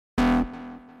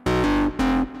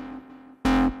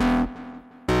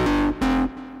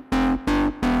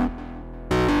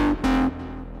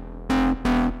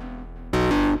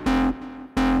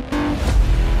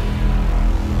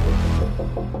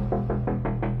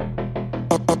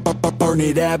burn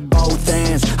it at both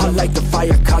ends. I like the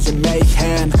fire causing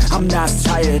mayhem. I'm not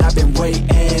tired, I've been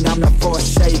waiting, I'm not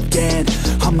forsaken.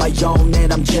 On my own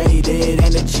and I'm jaded.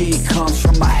 Energy comes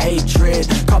from my hatred.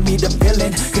 Call me the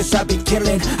villain, cause I be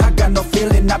killing. I got no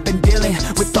feeling, I've been dealing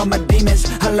with all my demons.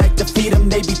 I like to feed them,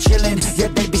 they be chilling, yeah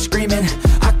they be screaming.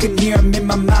 I can hear them in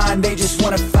my mind, they just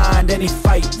wanna find any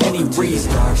fight, any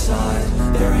reason. Dark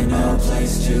side, there ain't no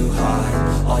place to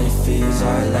hide. All your fears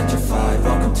are electrified.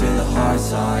 Welcome to the hard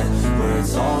side, where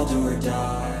it's all do or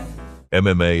die.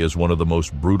 MMA is one of the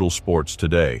most brutal sports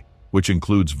today, which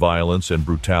includes violence and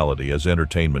brutality as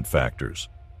entertainment factors.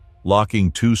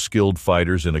 Locking two skilled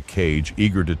fighters in a cage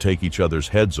eager to take each other's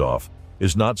heads off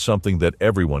is not something that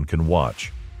everyone can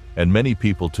watch, and many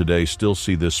people today still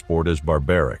see this sport as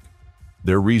barbaric.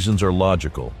 Their reasons are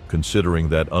logical, considering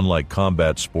that unlike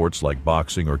combat sports like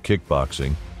boxing or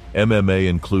kickboxing, MMA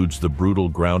includes the brutal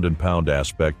ground-and-pound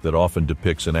aspect that often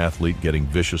depicts an athlete getting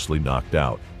viciously knocked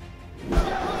out.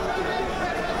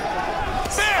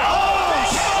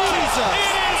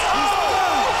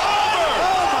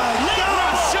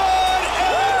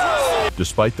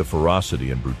 Despite the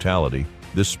ferocity and brutality,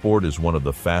 this sport is one of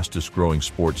the fastest-growing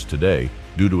sports today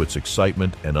due to its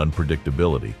excitement and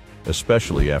unpredictability,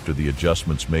 especially after the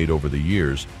adjustments made over the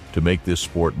years to make this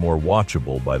sport more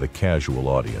watchable by the casual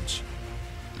audience.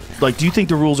 Like, do you think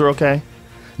the rules are okay?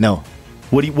 No.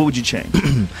 What would you change?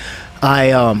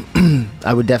 I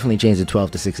would definitely change the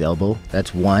 12 to 6 elbow.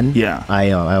 That's one. Yeah.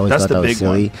 I always That's thought the that was big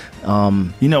silly.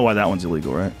 You know why that one's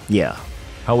illegal, right? Yeah.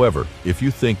 However, if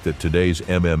you think that today's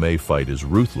MMA fight is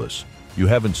ruthless, you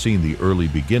haven't seen the early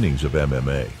beginnings of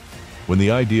MMA. When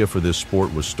the idea for this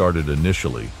sport was started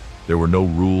initially, there were no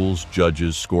rules,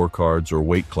 judges, scorecards, or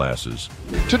weight classes.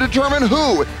 To determine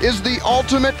who is the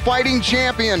ultimate fighting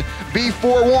champion, be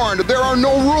forewarned, there are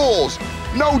no rules,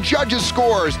 no judges'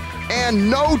 scores, and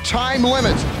no time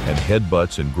limits. And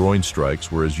headbutts and groin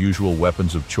strikes were as usual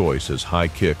weapons of choice as high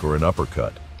kick or an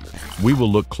uppercut. We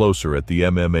will look closer at the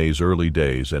MMA's early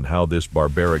days and how this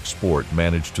barbaric sport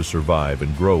managed to survive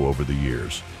and grow over the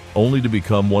years, only to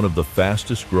become one of the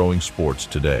fastest-growing sports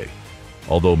today.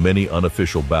 Although many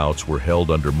unofficial bouts were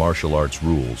held under martial arts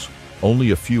rules,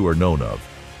 only a few are known of,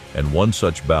 and one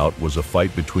such bout was a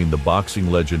fight between the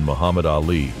boxing legend Muhammad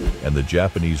Ali and the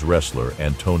Japanese wrestler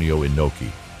Antonio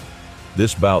Inoki.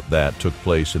 This bout that took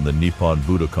place in the Nippon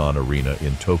Budokan Arena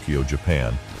in Tokyo,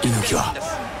 Japan,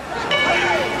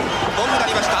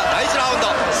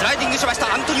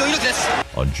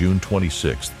 on June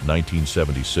 26,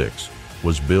 1976,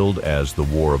 was billed as the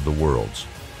War of the Worlds.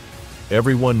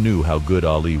 Everyone knew how good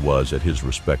Ali was at his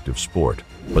respective sport,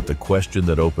 but the question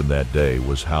that opened that day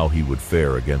was how he would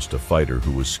fare against a fighter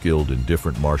who was skilled in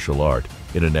different martial art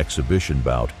in an exhibition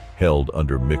bout held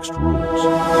under mixed rules.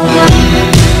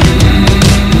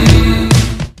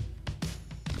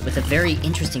 With a very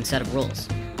interesting set of rules.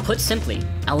 Put simply,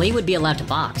 Ali would be allowed to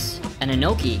box, and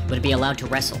Inoki would be allowed to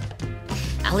wrestle.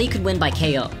 Ali could win by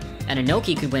KO, and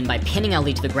Inoki could win by pinning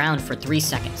Ali to the ground for 3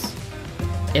 seconds.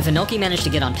 If Inoki managed to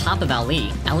get on top of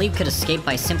Ali, Ali could escape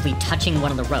by simply touching one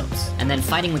of the ropes, and then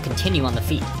fighting would continue on the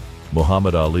feet.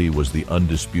 Muhammad Ali was the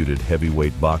undisputed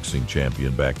heavyweight boxing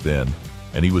champion back then,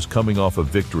 and he was coming off a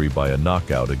victory by a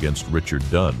knockout against Richard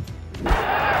Dunn.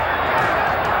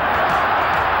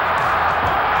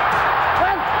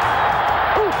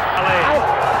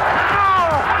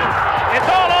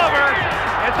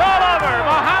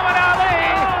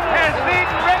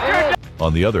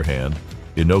 On the other hand,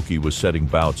 Inoki was setting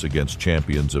bouts against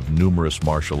champions of numerous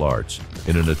martial arts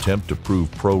in an attempt to prove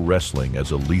pro wrestling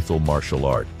as a lethal martial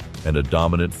art and a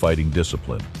dominant fighting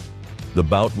discipline. The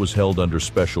bout was held under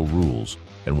special rules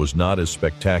and was not as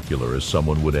spectacular as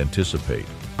someone would anticipate.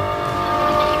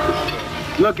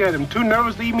 Look at him, too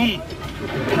nervous to eat.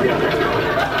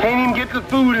 Can't even get the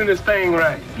food in this thing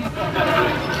right.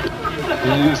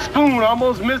 The spoon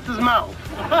almost missed his mouth.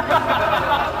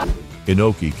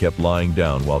 Inoki kept lying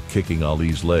down while kicking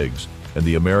Ali's legs, and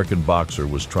the American boxer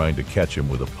was trying to catch him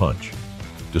with a punch.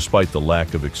 Despite the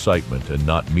lack of excitement and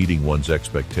not meeting one's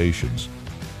expectations.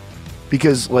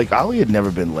 Because, like, Ali had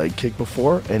never been leg kicked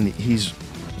before, and he's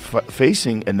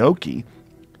facing Inoki.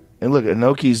 And look,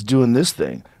 Inoki's doing this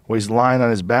thing, where he's lying on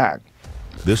his back.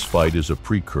 This fight is a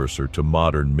precursor to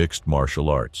modern mixed martial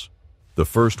arts. The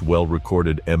first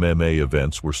well-recorded MMA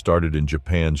events were started in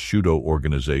Japan's Shooto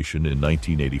organization in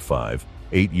 1985,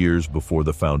 8 years before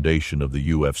the foundation of the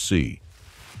UFC.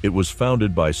 It was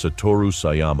founded by Satoru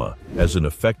Sayama as an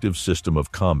effective system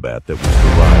of combat that was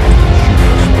derived from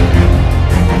Shooto.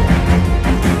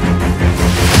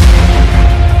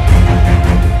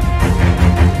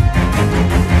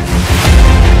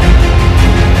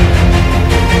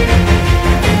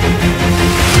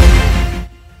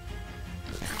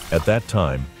 At that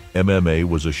time, MMA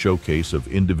was a showcase of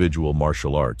individual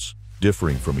martial arts,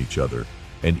 differing from each other,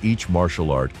 and each martial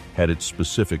art had its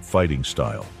specific fighting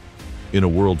style. In a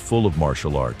world full of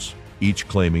martial arts, each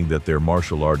claiming that their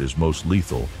martial art is most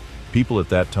lethal, people at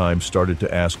that time started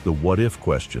to ask the what-if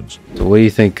questions. So what do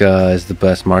you think is the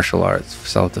best martial arts for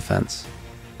self-defense?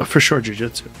 For sure,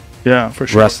 jiu-jitsu. Yeah, for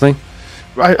sure. Wrestling?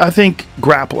 I think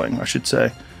grappling, I should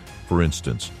say. For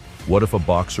instance, what if a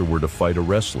boxer were to fight a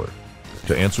wrestler?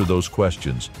 To answer those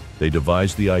questions, they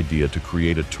devised the idea to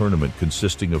create a tournament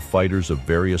consisting of fighters of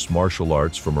various martial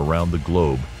arts from around the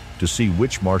globe to see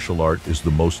which martial art is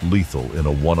the most lethal in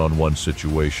a one-on-one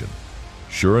situation.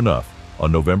 Sure enough,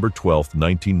 on November 12,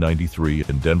 1993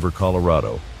 in Denver,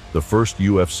 Colorado, the first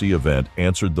UFC event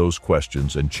answered those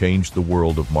questions and changed the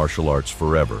world of martial arts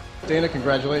forever. Dana,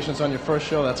 congratulations on your first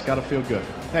show. That's got to feel good.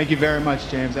 Thank you very much,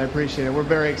 James. I appreciate it. We're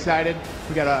very excited.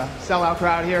 We got a sellout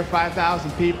crowd here,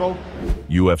 5,000 people.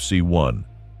 UFC 1.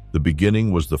 The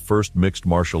beginning was the first mixed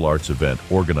martial arts event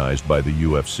organized by the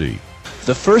UFC.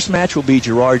 The first match will be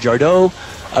Gerard Jardot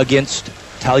against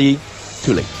Talia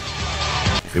Tuli.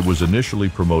 It was initially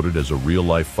promoted as a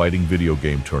real-life fighting video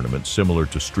game tournament similar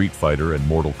to Street Fighter and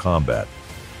Mortal Kombat.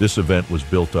 This event was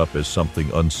built up as something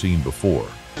unseen before.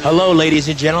 Hello, ladies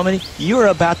and gentlemen. You're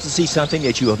about to see something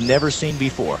that you have never seen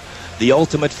before. The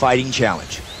Ultimate Fighting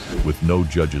Challenge. With no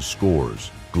judges'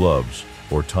 scores, gloves,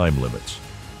 or time limits.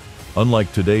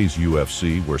 Unlike today's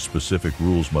UFC, where specific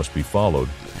rules must be followed,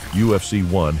 UFC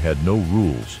 1 had no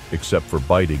rules except for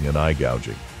biting and eye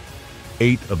gouging.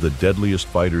 8 of the deadliest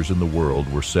fighters in the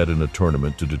world were set in a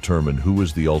tournament to determine who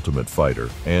is the ultimate fighter,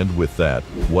 and with that,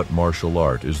 what martial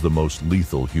art is the most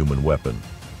lethal human weapon.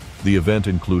 The event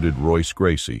included Royce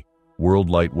Gracie, world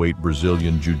lightweight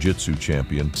Brazilian Jiu-Jitsu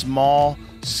champion. Small,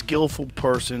 skillful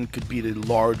person could beat a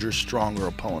larger, stronger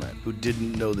opponent who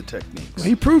didn't know the techniques. Well,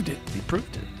 he proved it. He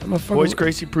proved it. Royce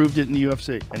Gracie proved it in the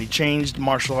UFC, and he changed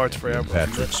martial arts forever.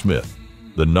 Patrick Smith,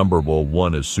 the number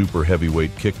 1 as super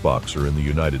heavyweight kickboxer in the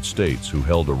United States who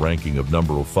held a ranking of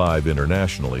number 5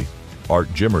 internationally. Art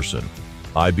Jimerson,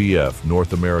 IBF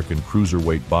North American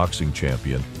Cruiserweight Boxing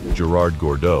Champion. Gerard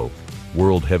Gordeau,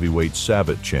 World Heavyweight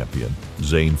Savate Champion.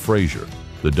 Zane Frazier,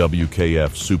 the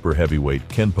WKF Super Heavyweight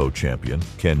Kenpo Champion.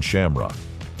 Ken Shamrock,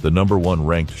 the number 1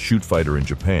 ranked shoot fighter in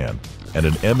Japan, and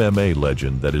an MMA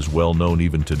legend that is well known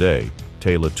even today,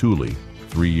 Talia Tuli,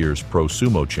 3 years pro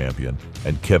sumo champion,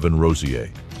 and Kevin Rosier,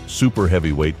 super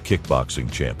heavyweight kickboxing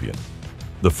champion.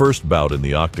 The first bout in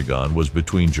the octagon was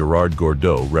between Gerard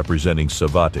Gordeau representing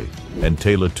Savate and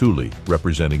Talia Tuli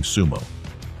representing sumo.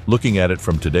 Looking at it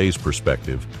from today's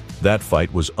perspective, that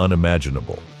fight was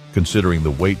unimaginable, considering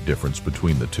the weight difference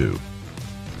between the two.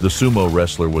 The sumo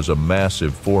wrestler was a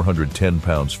massive 410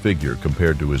 pounds figure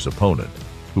compared to his opponent,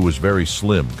 who was very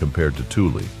slim compared to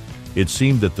Tuli. It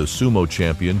seemed that the sumo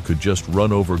champion could just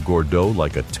run over Gordeau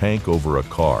like a tank over a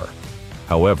car.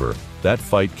 However, that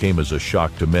fight came as a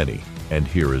shock to many, and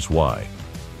here is why.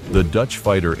 The Dutch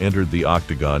fighter entered the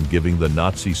octagon giving the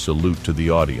Nazi salute to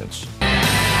the audience.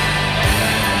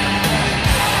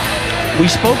 We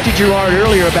spoke to Gerard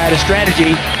earlier about his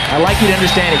strategy. I'd like you to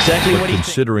understand exactly what he thinks.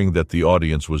 Considering that the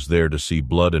audience was there to see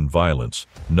blood and violence,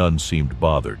 none seemed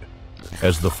bothered.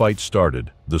 As the fight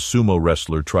started, the sumo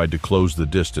wrestler tried to close the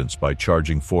distance by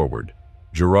charging forward.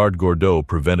 Gerard Gordeau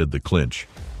prevented the clinch,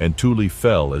 and Tuli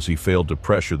fell as he failed to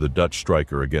pressure the Dutch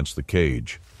striker against the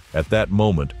cage. At that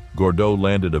moment, Gordeau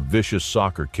landed a vicious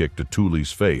soccer kick to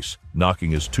Tuli's face,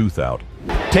 knocking his tooth out.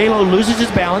 Talia loses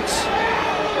his balance.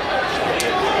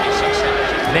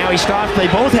 Now he stops, they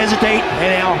both hesitate,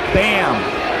 and now,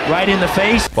 bam, right in the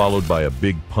face. Followed by a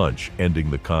big punch,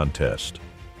 ending the contest.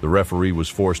 The referee was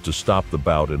forced to stop the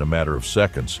bout in a matter of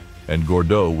seconds, and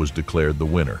Gordeau was declared the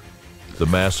winner. The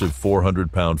massive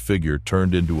 400-pound figure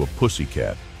turned into a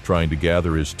pussycat, trying to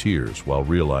gather his tears while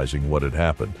realizing what had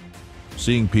happened.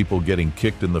 Seeing people getting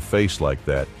kicked in the face like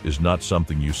that is not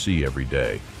something you see every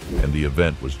day, and the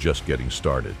event was just getting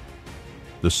started.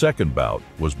 The second bout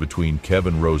was between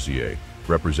Kevin Rosier,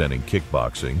 representing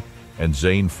kickboxing, and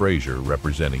Zane Frazier,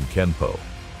 representing Kenpo.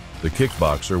 The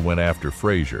kickboxer went after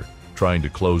Frazier, trying to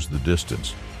close the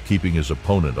distance, keeping his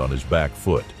opponent on his back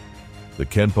foot. The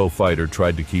Kenpo fighter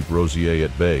tried to keep Rosier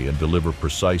at bay and deliver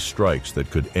precise strikes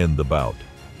that could end the bout.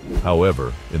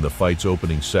 However, in the fight's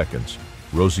opening seconds,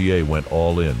 Rosier went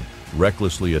all in,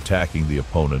 recklessly attacking the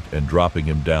opponent and dropping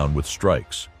him down with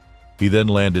strikes. He then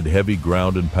landed heavy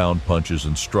ground and pound punches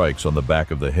and strikes on the back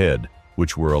of the head,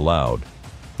 which were allowed.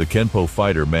 The Kenpo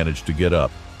fighter managed to get up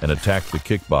and attacked the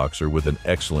kickboxer with an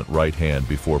excellent right hand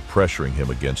before pressuring him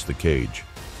against the cage.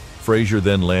 Frazier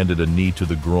then landed a knee to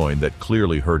the groin that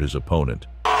clearly hurt his opponent.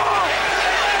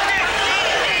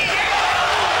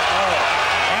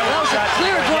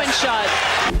 groin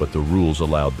shot. But the rules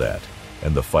allowed that,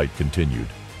 and the fight continued.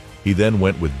 He then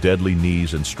went with deadly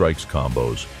knees and strikes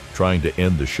combos, trying to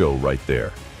end the show right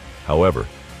there. However,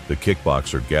 the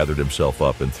kickboxer gathered himself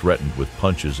up and threatened with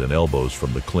punches and elbows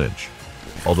from the clinch.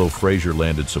 Although Frazier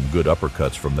landed some good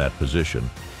uppercuts from that position,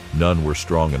 none were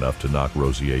strong enough to knock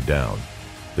Rosier down.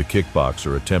 The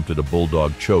kickboxer attempted a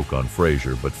bulldog choke on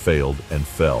Frazier but failed and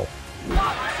fell.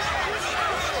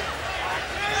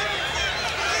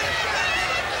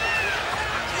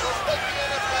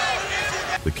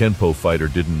 The Kenpo fighter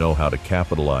didn't know how to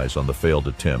capitalize on the failed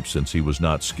attempt since he was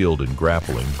not skilled in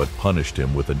grappling but punished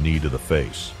him with a knee to the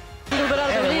face. A little bit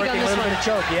out of the league on this one.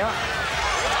 Choke, yeah.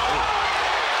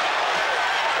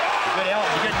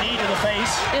 Good knee to the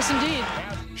face. Yes,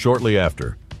 indeed. Shortly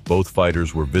after, both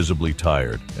fighters were visibly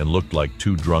tired and looked like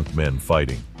two drunk men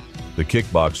fighting. The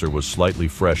kickboxer was slightly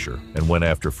fresher and went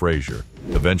after Frazier,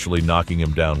 eventually knocking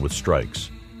him down with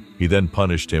strikes. He then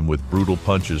punished him with brutal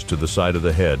punches to the side of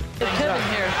the head.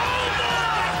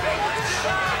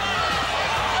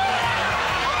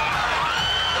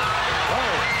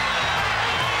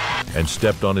 And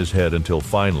stepped on his head until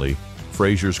finally,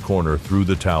 Frazier's corner threw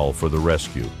the towel for the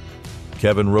rescue.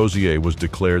 Kevin Rosier was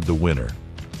declared the winner.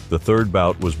 The third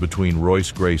bout was between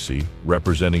Royce Gracie,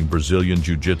 representing Brazilian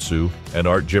Jiu-Jitsu, and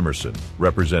Art Jimerson,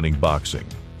 representing boxing.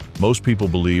 Most people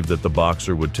believed that the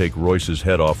boxer would take Royce's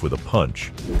head off with a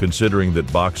punch, considering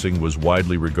that boxing was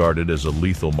widely regarded as a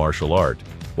lethal martial art,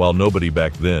 while nobody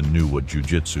back then knew what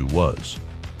Jiu-Jitsu was.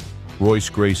 Royce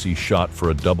Gracie shot for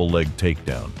a double-leg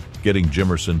takedown, getting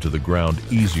Jimerson to the ground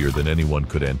easier than anyone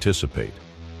could anticipate.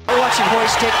 We're watching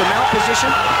Royce take the mount position,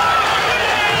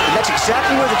 and that's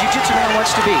exactly where the Jiu-Jitsu man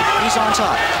wants to be. He's on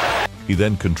top. He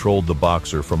then controlled the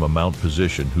boxer from a mount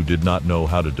position who did not know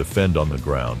how to defend on the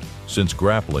ground, since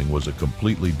grappling was a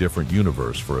completely different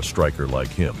universe for a striker like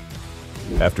him.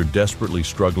 After desperately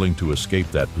struggling to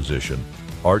escape that position,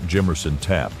 Art Jimerson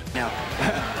tapped. Now,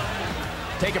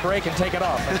 take a break and take it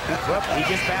off. Whoop,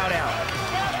 he just bowed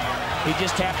out. He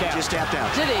just tapped out. Just tapped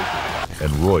out. Did he?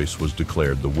 And Royce was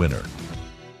declared the winner.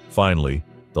 Finally,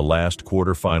 the last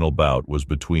quarterfinal bout was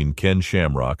between Ken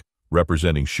Shamrock,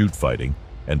 representing shoot fighting,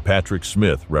 and Patrick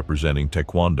Smith, representing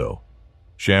Taekwondo.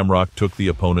 Shamrock took the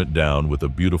opponent down with a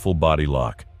beautiful body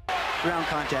lock. Ground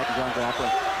contact and ground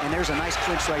grappling. And there's a nice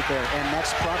clinch right there. And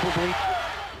that's probably...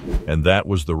 And that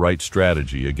was the right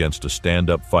strategy against a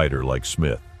stand-up fighter like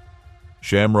Smith.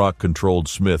 Shamrock controlled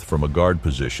Smith from a guard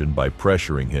position by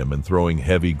pressuring him and throwing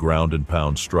heavy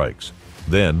ground-and-pound strikes.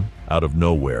 Then, out of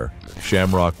nowhere,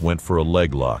 Shamrock went for a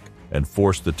leg lock and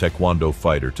forced the Taekwondo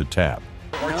fighter to tap.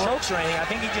 Or chokes or anything. I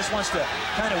think he just wants to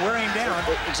kind of wear him down.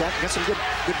 Exactly. Got some good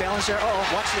balance there. Oh,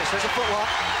 watch this. There's a foot lock.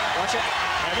 Watch it.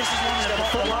 Now, this is one of the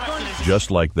foot lock. Just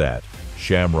like that,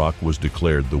 Shamrock was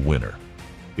declared the winner.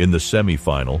 In the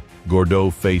semi-final,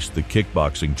 Gordeau faced the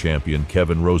kickboxing champion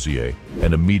Kevin Rosier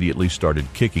and immediately started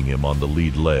kicking him on the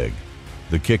lead leg.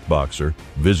 The kickboxer,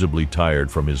 visibly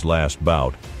tired from his last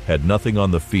bout, had nothing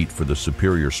on the feet for the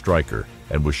superior striker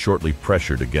and was shortly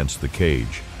pressured against the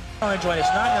cage. It's not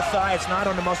in the thigh, it's not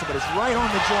on the muscle, but it's right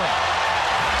on the joint.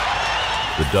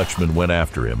 The Dutchman went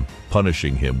after him,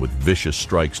 punishing him with vicious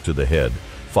strikes to the head,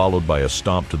 followed by a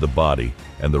stomp to the body,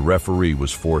 and the referee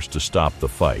was forced to stop the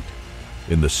fight.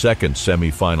 In the second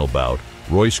semi-final bout,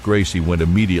 Royce Gracie went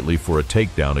immediately for a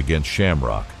takedown against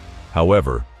Shamrock.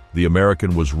 However, the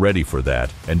American was ready for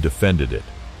that and defended it.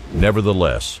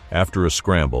 Nevertheless, after a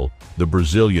scramble, the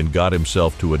Brazilian got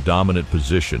himself to a dominant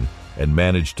position and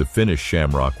managed to finish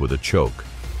Shamrock with a choke.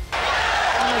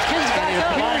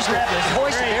 There's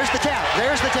the tap.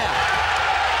 There's the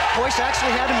tap. Royce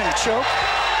actually had him in a choke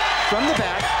from the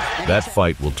back. That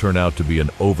fight will turn out to be an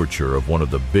overture of one of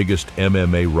the biggest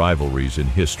MMA rivalries in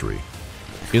history.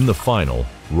 In the final,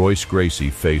 Royce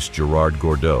Gracie faced Gerard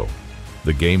Gordeau.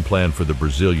 The game plan for the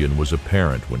Brazilian was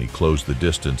apparent when he closed the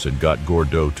distance and got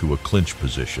Gordeau to a clinch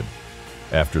position.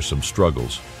 After some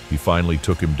struggles, he finally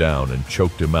took him down and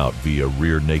choked him out via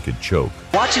rear naked choke.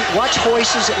 Watch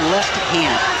Royce's left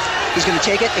hand. He's going to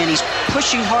take it, and he's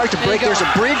pushing hard to break. There's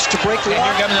a bridge to break the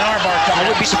lock. Here comes an armbar coming. I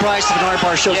would be surprised if an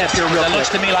armbar shows up here real quick. It looks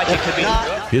to me like it could be.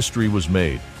 History was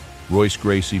made. Royce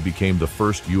Gracie became the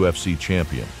first UFC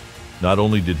champion. Not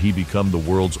only did he become the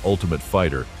world's ultimate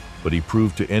fighter, but he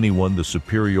proved to anyone the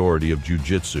superiority of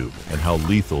jiu-jitsu and how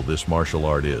lethal this martial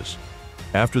art is.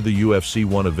 After the UFC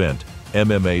 1 event,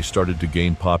 MMA started to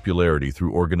gain popularity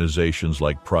through organizations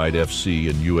like Pride FC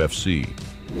and UFC.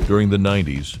 During the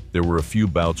 90s, there were a few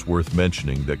bouts worth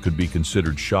mentioning that could be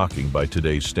considered shocking by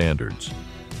today's standards.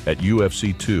 At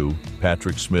UFC 2,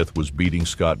 Patrick Smith was beating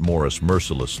Scott Morris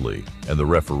mercilessly, and the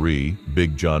referee,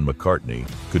 Big John McCartney,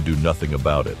 could do nothing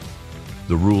about it.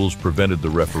 The rules prevented the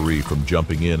referee from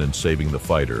jumping in and saving the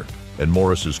fighter, and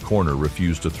Morris's corner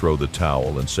refused to throw the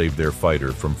towel and save their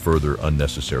fighter from further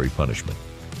unnecessary punishment.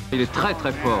 Il est très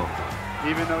très fort.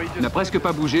 Il n'a presque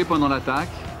pas bougé pendant l'attaque.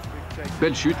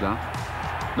 Belle chute là.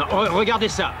 Non, regardez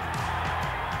ça.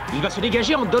 Il va se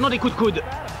dégager en donnant des coups de coude.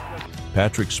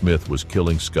 Patrick Smith was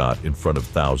killing Scott in front of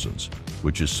thousands,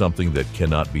 which is something that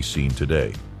cannot be seen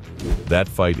today. That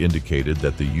fight indicated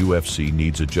that the UFC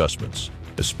needs adjustments,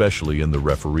 especially in the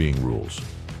refereeing rules.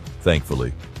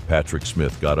 Thankfully, Patrick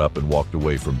Smith got up and walked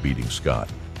away from beating Scott.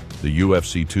 The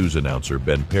UFC 2's announcer,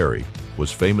 Ben Perry,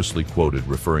 was famously quoted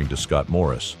referring to Scott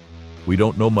Morris. We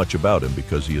don't know much about him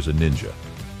because he is a ninja.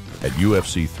 At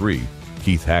UFC 3,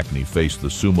 Keith Hackney faced the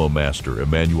sumo master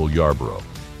Emmanuel Yarborough.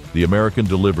 The American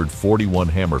delivered 41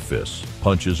 hammer fists,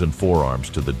 punches, and forearms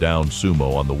to the downed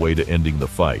sumo on the way to ending the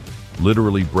fight,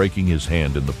 literally breaking his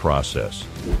hand in the process.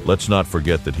 Let's not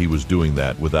forget that he was doing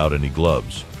that without any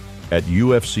gloves. At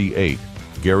UFC 8,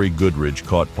 Gary Goodridge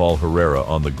caught Paul Herrera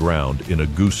on the ground in a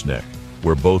gooseneck,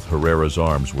 where both Herrera's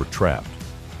arms were trapped.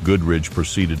 Goodridge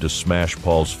proceeded to smash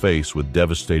Paul's face with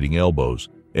devastating elbows,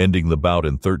 ending the bout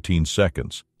in 13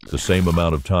 seconds, the same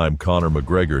amount of time Conor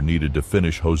McGregor needed to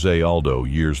finish Jose Aldo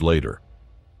years later.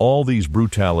 All these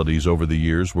brutalities over the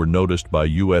years were noticed by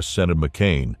U.S. Senator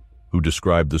McCain, who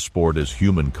described the sport as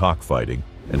human cockfighting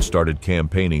and started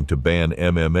campaigning to ban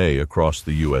MMA across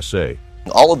the USA.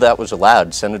 All of that was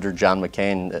allowed. Senator John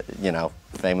McCain,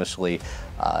 famously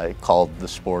called the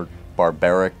sport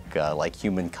barbaric, like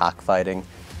human cockfighting.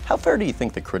 How fair do you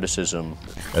think the criticism?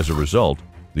 As a result,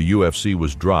 the UFC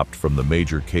was dropped from the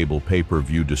major cable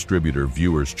pay-per-view distributor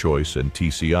Viewers' Choice and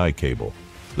TCI Cable.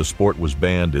 The sport was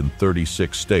banned in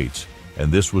 36 states,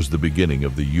 and this was the beginning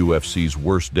of the UFC's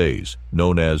worst days,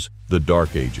 known as the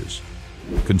Dark Ages.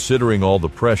 Considering all the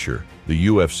pressure, the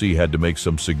UFC had to make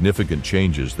some significant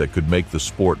changes that could make the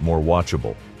sport more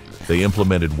watchable. They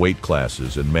implemented weight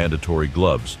classes and mandatory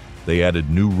gloves. They added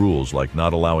new rules like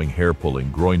not allowing hair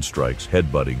pulling, groin strikes,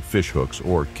 headbutting, fish hooks,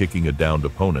 or kicking a downed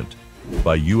opponent.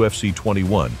 By UFC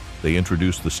 21, they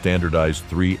introduced the standardized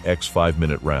 3x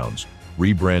 5-minute rounds,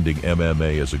 rebranding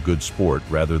MMA as a good sport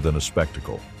rather than a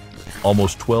spectacle.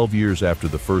 Almost 12 years after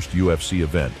the first UFC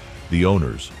event, the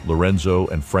owners, Lorenzo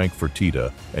and Frank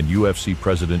Fertitta, and UFC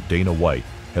President Dana White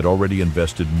had already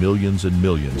invested millions and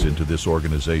millions into this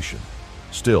organization.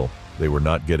 Still, they were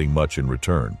not getting much in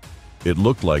return. It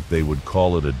looked like they would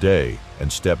call it a day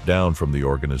and step down from the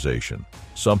organization,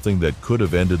 something that could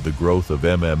have ended the growth of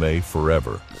MMA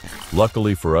forever.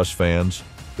 Luckily for us fans,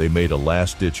 they made a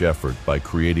last-ditch effort by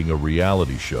creating a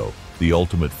reality show, The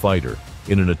Ultimate Fighter,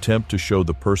 in an attempt to show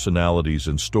the personalities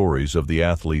and stories of the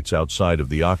athletes outside of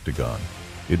the octagon.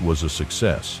 It was a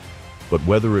success, but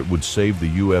whether it would save the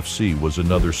UFC was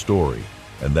another story,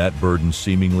 and that burden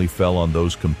seemingly fell on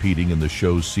those competing in the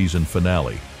show's season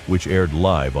finale, which aired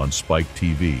live on Spike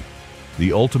TV.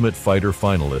 The Ultimate Fighter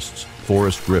finalists,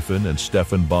 Forrest Griffin and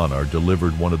Stephan Bonnar,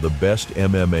 delivered one of the best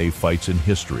MMA fights in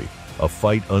history, a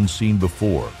fight unseen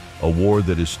before, a war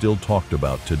that is still talked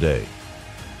about today.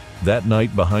 That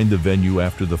night behind the venue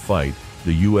after the fight,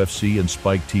 the UFC and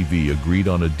Spike TV agreed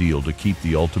on a deal to keep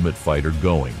The Ultimate Fighter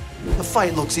going. The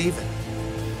fight looks even.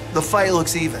 The fight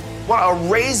looks even. What a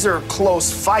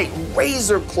razor-close fight,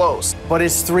 razor-close. But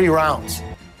it's 3 rounds.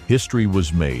 History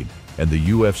was made, and the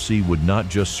UFC would not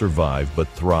just survive but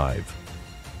thrive.